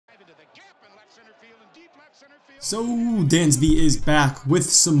So Dansby is back with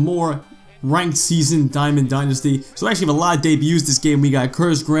some more ranked season Diamond Dynasty. So we actually have a lot of debuts this game. We got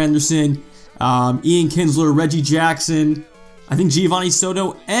Curtis Granderson, Ian Kinsler, Reggie Jackson, I think Giovanni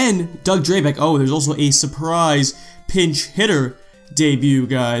Soto, and Doug Drabeck. Oh, there's also a surprise pinch hitter debut,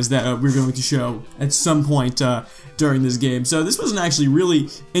 guys, that we're going to show at some point during this game. So this was an actually really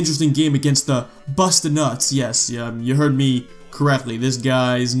interesting game against the Busta Nuts. Yes, you heard me correctly. This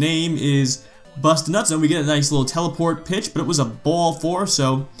guy's name is Busta Nuts, and we get a nice little teleport pitch, but it was a ball four,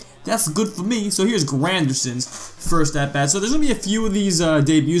 so that's good for me. So here's Granderson's first at bat. So there's gonna be a few of these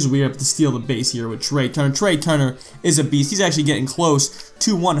debuts where we have to steal the base here with Trey Turner. Trey Turner is a beast. He's actually getting close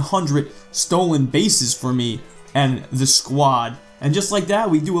to 100 stolen bases for me and the squad. And just like that,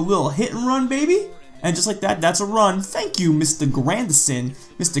 we do a little hit and run, baby. And just like that, that's a run. Thank you, Mr. Granderson.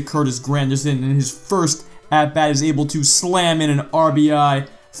 Mr. Curtis Granderson in his first at bat is able to slam in an RBI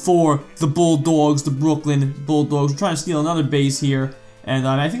for the Bulldogs, the Brooklyn Bulldogs. We're trying to steal another base here, and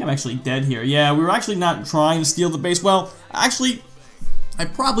I think I'm actually dead here. Yeah, we were actually not trying to steal the base. Well, actually, I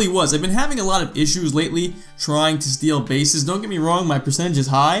probably was. I've been having a lot of issues lately trying to steal bases. Don't get me wrong, my percentage is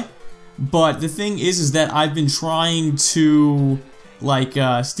high, but the thing is that I've been trying to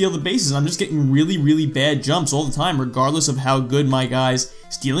steal the bases, and I'm just getting really bad jumps all the time, regardless of how good my guy's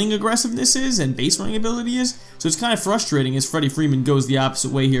stealing aggressiveness is and base running ability is. So it's kind of frustrating as Freddie Freeman goes the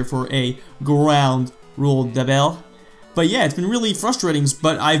opposite way here for a ground rule double. But yeah, it's been really frustrating,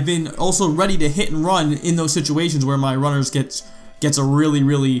 but I've been also ready to hit and run in those situations where my runners gets a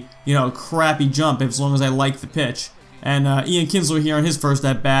really crappy jump, as long as I like the pitch. And Ian Kinsler here on his first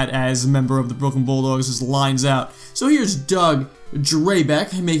at bat as a member of the Brooklyn Bulldogs just lines out. So here's Doug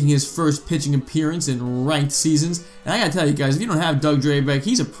Drabeck making his first pitching appearance in ranked seasons. And I gotta tell you guys, if you don't have Doug Drabeck,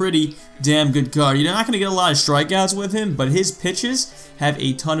 he's a pretty damn good card. You're not gonna get a lot of strikeouts with him, but his pitches have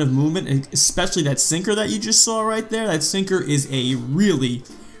a ton of movement, especially that sinker that you just saw right there. That sinker is a really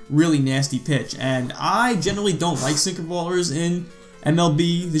nasty pitch. And I generally don't like sinker ballers in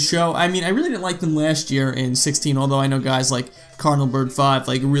MLB The Show. I mean, I really didn't like them last year in 16, although I know guys like Cardinal Bird 5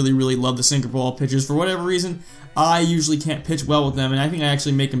 really love the sinker ball pitchers. For whatever reason, I usually can't pitch well with them, and I think I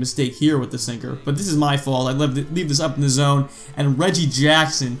actually make a mistake here with the sinker. But this is my fault. I leave this up in the zone, and Reggie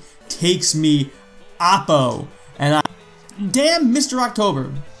Jackson takes me oppo. And damn Mr. October.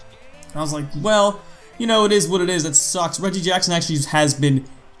 I was like, well, you know, it is what it is. That sucks. Reggie Jackson actually has been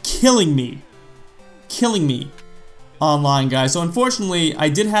killing me online, guys. So unfortunately, I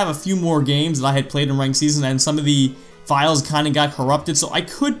did have a few more games that I had played in ranked season, and some of the files kind of got corrupted, so I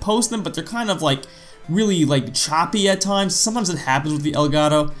could post them, but they're kind of really choppy at times. Sometimes it happens with the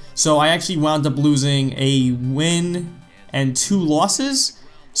Elgato. So I actually wound up losing a win and 2 losses.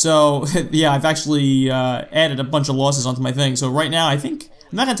 So yeah, I've actually added a bunch of losses onto my thing. So right now, I think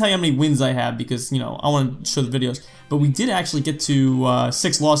I'm not gonna tell you how many wins I have because, you know, I want to show the videos. But we did actually get to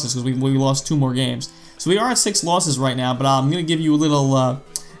 6 losses because we lost 2 more games. So we are at 6 losses right now. But I'm gonna give you a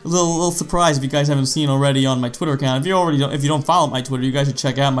little surprise if you guys haven't seen already on my Twitter account. If you don't follow my Twitter, you guys should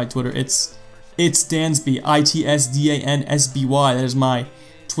check out my Twitter. It's Dansby, ITSDANSBY. That is my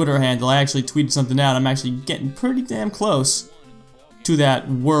Twitter handle. I actually tweeted something out. I'm actually getting pretty damn close to that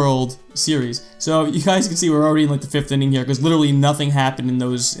World Series. So you guys can see we're already in the 5th inning here because literally nothing happened in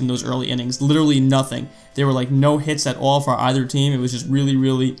those early innings. Literally nothing. There were no hits at all for either team. It was just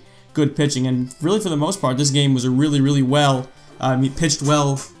really good pitching, and really for the most part, this game was a really well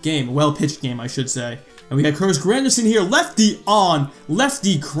pitched game, I should say. And we got Curtis Granderson here, lefty on,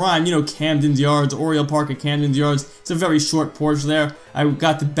 lefty crime. You know, Camden's Yards, Oriole Park at Camden's Yards. It's a very short porch there. I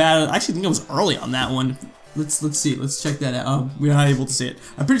got the bat. I actually think I was early on that one. Let's see. Let's check that out. Oh, we're not able to see it.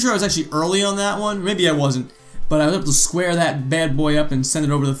 I'm pretty sure I was actually early on that one. Maybe I wasn't, but I was able to square that bad boy up and send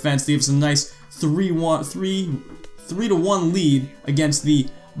it over the fence to give us a nice 3-1 lead against the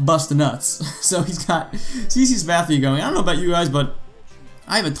Busta Nuts. So he's got CC Sabathia going. I don't know about you guys, but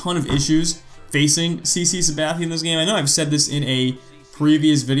I have a ton of issues facing CC Sabathia in this game. I know I've said this in a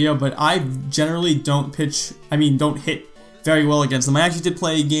previous video, but I generally don't hit very well against them. I actually did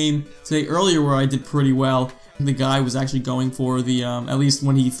play a game today earlier where I did pretty well. The guy was actually going for the, at least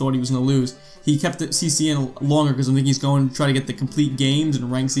when he thought he was going to lose, he kept the CC in longer because I think he's going to try to get the complete games and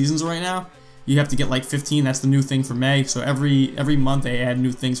ranked seasons right now. You have to get 15. That's the new thing for May. So every month they add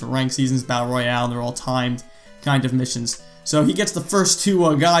new things for ranked seasons, Battle Royale, and they're all timed kind of missions. So he gets the first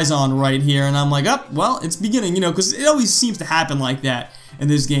 2 guys on right here, and I'm like, oh, well, it's beginning, you know, because it always seems to happen like that in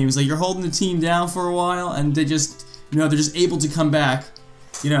this game. It's like you're holding the team down for a while, and they just, you know, they're just able to come back.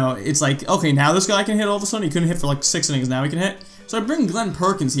 You know, it's like, okay, now this guy can hit all of a sudden. He couldn't hit for 6 innings, now he can hit. So I bring Glenn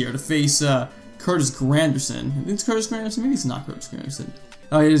Perkins here to face Curtis Granderson. I think it's Curtis Granderson. Maybe it's not Curtis Granderson.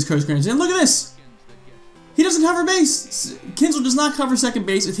 Oh, it is Curtis Granderson. And look at this! He doesn't cover base. Kinsler does not cover second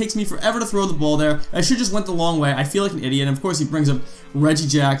base. It takes me forever to throw the ball there. I should just went the long way. I feel like an idiot. And of course, he brings up Reggie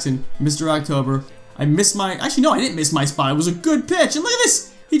Jackson, Mr. October. I missed my... Actually, no, I didn't miss my spot. It was a good pitch. And look at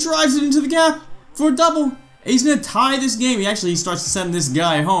this. He drives it into the gap for a double. He's going to tie this game. He starts to send this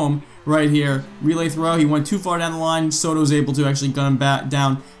guy home right here. Relay throw. He went too far down the line. Soto's able to actually gun him back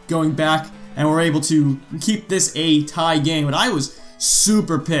down, going back. And we're able to keep this a tie game. But I was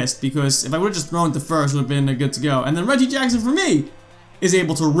super pissed because if I would have just thrown it to first, it would have been good to go. And then Reggie Jackson, for me, is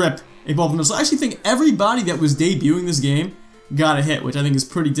able to rip a ball from him. So I actually think everybody that was debuting this game got a hit, which I think is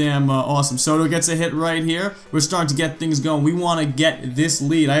pretty damn awesome. Soto gets a hit right here. We're starting to get things going. We want to get this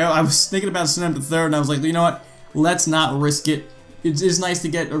lead. I was thinking about sending him to third, and I was like, you know what? Let's not risk it. It is nice to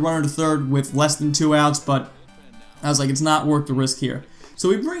get a runner to third with less than 2 outs, but I was like, it's not worth the risk here. So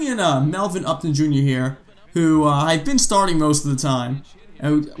we bring in Melvin Upton Jr. here, who I've been starting most of the time.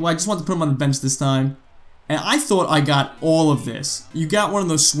 Well, I just want to put him on the bench this time. And I thought I got all of this. You got one of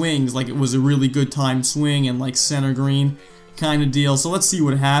those swings, like it was a really good timed swing and like center green kind of deal. So let's see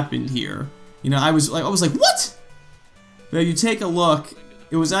what happened here. You know, I was like, what? But you take a look,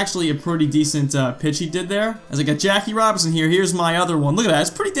 it was actually a pretty decent pitch he did there. As I got Jackie Robinson here. Here's my other one. Look at that. It's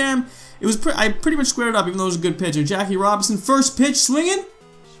pretty damn. I pretty much squared it up, even though it was a good pitch. And Jackie Robinson, first pitch, swinging.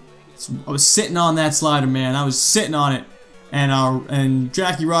 I was sitting on that slider, man. I was sitting on it. And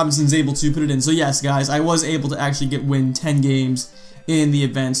Jackie Robinson's able to put it in. So yes, guys, I was able to actually win 10 games in the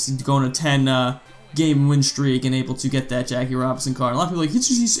events, go on a 10 game win streak, and able to get that Jackie Robinson card. A lot of people are like,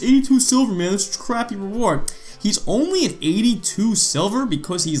 he's 82 silver, man. That's a crappy reward. He's only at 82 silver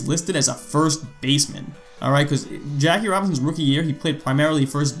because he's listed as a first baseman. Alright, because Jackie Robinson's rookie year, he played primarily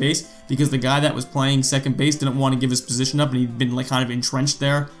first base because the guy that was playing second base didn't want to give his position up, and he'd been like kind of entrenched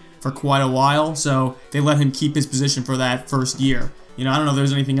there for quite a while, so they let him keep his position for that first year. You know, I don't know if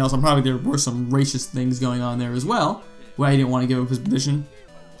there's anything else. There were some racist things going on there as well, where he didn't want to give up his position.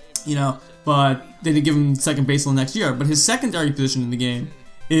 You know, but they did give him second base the next year. But his secondary position in the game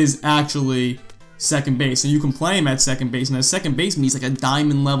is actually second base, and you can play him at second base. And as second baseman, he's like a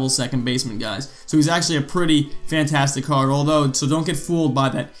diamond level second baseman, guys. So he's actually a pretty fantastic card. So don't get fooled by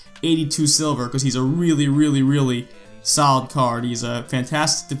that 82 silver, because he's a really, really, really solid card. He's a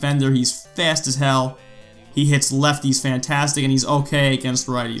fantastic defender. He's fast as hell. He hits lefties fantastic, and he's okay against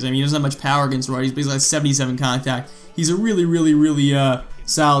righties. I mean, he doesn't have much power against righties, but he's like 77 contact. He's a really, really, really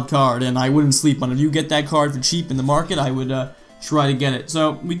solid card, and I wouldn't sleep on it. If you get that card for cheap in the market, I would try to get it.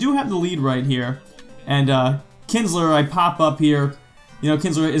 So we do have the lead right here, and Kinsler, I pop up here. You know,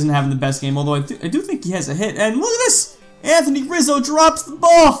 Kinsler isn't having the best game, although I do think he has a hit. And look at this! Anthony Rizzo drops the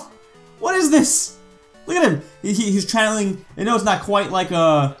ball! What is this? Look at him. He's channeling. I know it's not quite like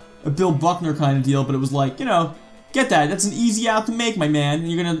a Bill Buckner kind of deal, but it was like, you know, get that. That's an easy out to make, my man.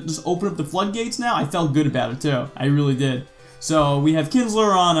 And you're going to just open up the floodgates now? I felt good about it, too. I really did. So we have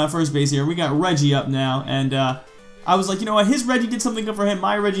Kinsler on first base here. We got Reggie up now. And I was like, you know what? His Reggie did something good for him.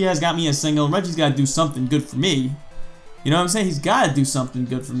 My Reggie has got me a single. Reggie's got to do something good for me. You know what I'm saying? He's got to do something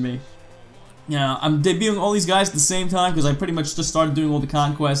good for me. You know, I'm debuting all these guys at the same time because I pretty much just started doing all the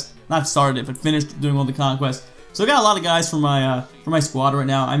conquests. Not started it, but finished doing all the conquests. So I got a lot of guys for my squad right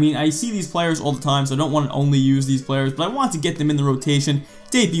now. I mean, I see these players all the time, so I don't want to only use these players, but I want to get them in the rotation,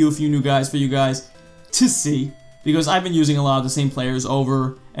 debut a few new guys for you guys to see, because I've been using a lot of the same players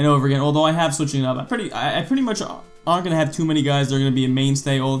over and over again. Although I have switching up, I pretty much aren't gonna have too many guys that are gonna be a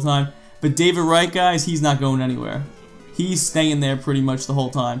mainstay all the time. But David Wright, guys, he's not going anywhere. He's staying there pretty much the whole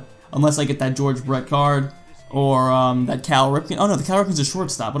time, unless I get that George Brett card or that Cal Ripken. Oh no, the Cal Ripken's a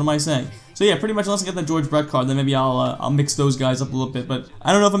shortstop. What am I saying? So yeah, pretty much unless I get that George Brett card, then maybe I'll mix those guys up a little bit. But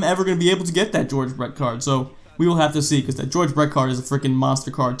I don't know if I'm ever going to be able to get that George Brett card. So we will have to see, because that George Brett card is a freaking monster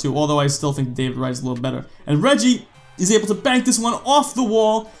card too. Although I still think David Wright is a little better. And Reggie is able to bank this one off the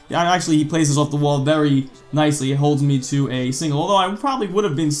wall. Yeah, actually he plays this off the wall very nicely. It holds me to a single. Although I probably would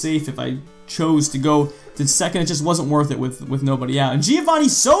have been safe if I chose to go to second. It just wasn't worth it with nobody out. And Giovanni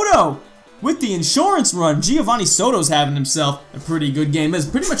Soto with the insurance run. Giovanni Soto's having himself a pretty good game. As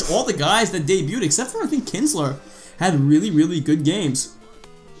pretty much all the guys that debuted, except for I think Kinsler, had really, really good games.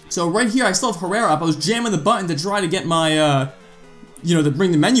 So right here, I still have Herrera up. I was jamming the button to try to get my, you know, to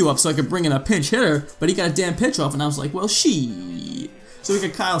bring the menu up so I could bring in a pinch hitter, but he got a damn pitch off, and I was like, well, shit. So we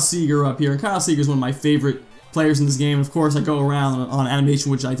got Kyle Seager up here, and Kyle Seager is one of my favorite players in this game. And of course, I go around on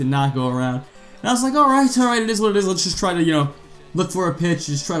animation, which I did not go around. And I was like, all right, it is what it is. Let's just try to, you know, look for a pitch,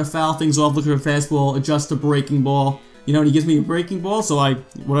 just try to foul things off, look for a fastball, adjust a breaking ball. You know, and he gives me a breaking ball, so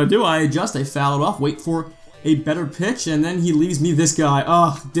what I do, I adjust, I foul it off, wait for a better pitch, and then he leaves me this guy.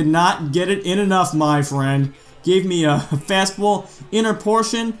 Oh, did not get it in enough, my friend. Gave me a fastball, inner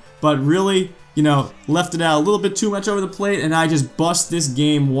portion, but really, you know, left it out a little bit too much over the plate, and I just bust this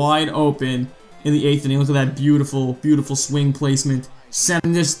game wide open in the 8th inning. Look at that beautiful, beautiful swing placement.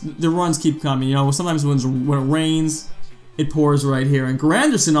 And the runs keep coming. You know, sometimes when it rains, it pours right here. And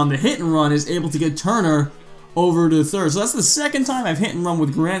Granderson on the hit and run is able to get Turner over to the third. So that's the second time I've hit and run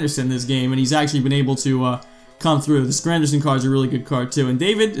with Granderson this game, and he's actually been able to come through. This Granderson card is a really good card too. And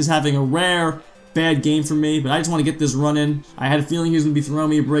David is having a rare bad game for me, but I just want to get this run in. I had a feeling he was going to be throwing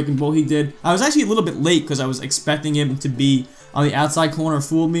me a breaking ball. He did. I was actually a little bit late because I was expecting him to be on the outside corner.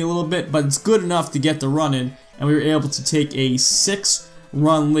 Fooled me a little bit, but it's good enough to get the run in, and we were able to take a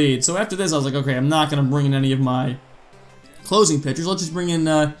 6-run lead. So after this, I was like, okay, I'm not going to bring in any of my closing pitchers. Let's just bring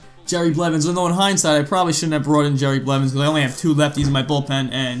in Jerry Blevins. Although in hindsight, I probably shouldn't have brought in Jerry Blevins because I only have 2 lefties in my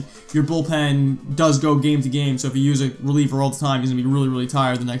bullpen, and your bullpen does go game to game, so if you use a reliever all the time, he's going to be really, really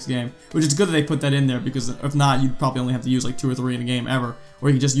tired the next game. Which is good that they put that in there, because if not, you'd probably only have to use like 2 or 3 in a game ever. Or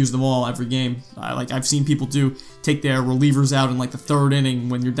you can just use them all every game. Like I've seen people take their relievers out in like the 3rd inning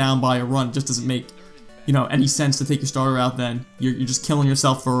when you're down by a run. It just doesn't make, you know, any sense to take your starter out then. You're just killing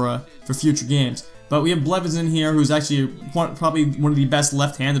yourself for future games. But we have Blevins in here, who's actually probably one of the best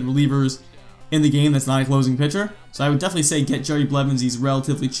left-handed relievers in the game that's not a closing pitcher. So I would definitely say get Jerry Blevins. He's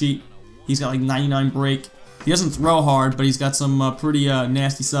relatively cheap. He's got like 99 break. He doesn't throw hard, but he's got some pretty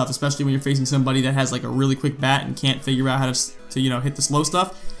nasty stuff, especially when you're facing somebody that has like a really quick bat and can't figure out how to you know, hit the slow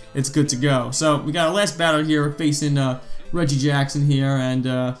stuff. It's good to go. So we got our last batter here facing Reggie Jackson here, and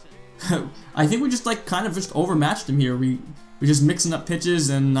I think we just like kind of just overmatched him here. We're just mixing up pitches,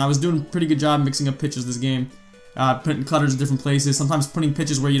 and I was doing a pretty good job mixing up pitches this game. Putting cutters in different places, sometimes putting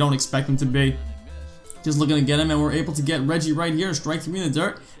pitches where you don't expect them to be. Just looking to get him, and we're able to get Reggie right here, strike 3 in the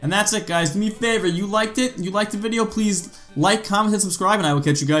dirt. And that's it, guys. Do me a favor, you liked it? You liked the video? Please like, comment, and subscribe, and I will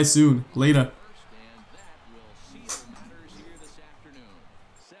catch you guys soon. Later.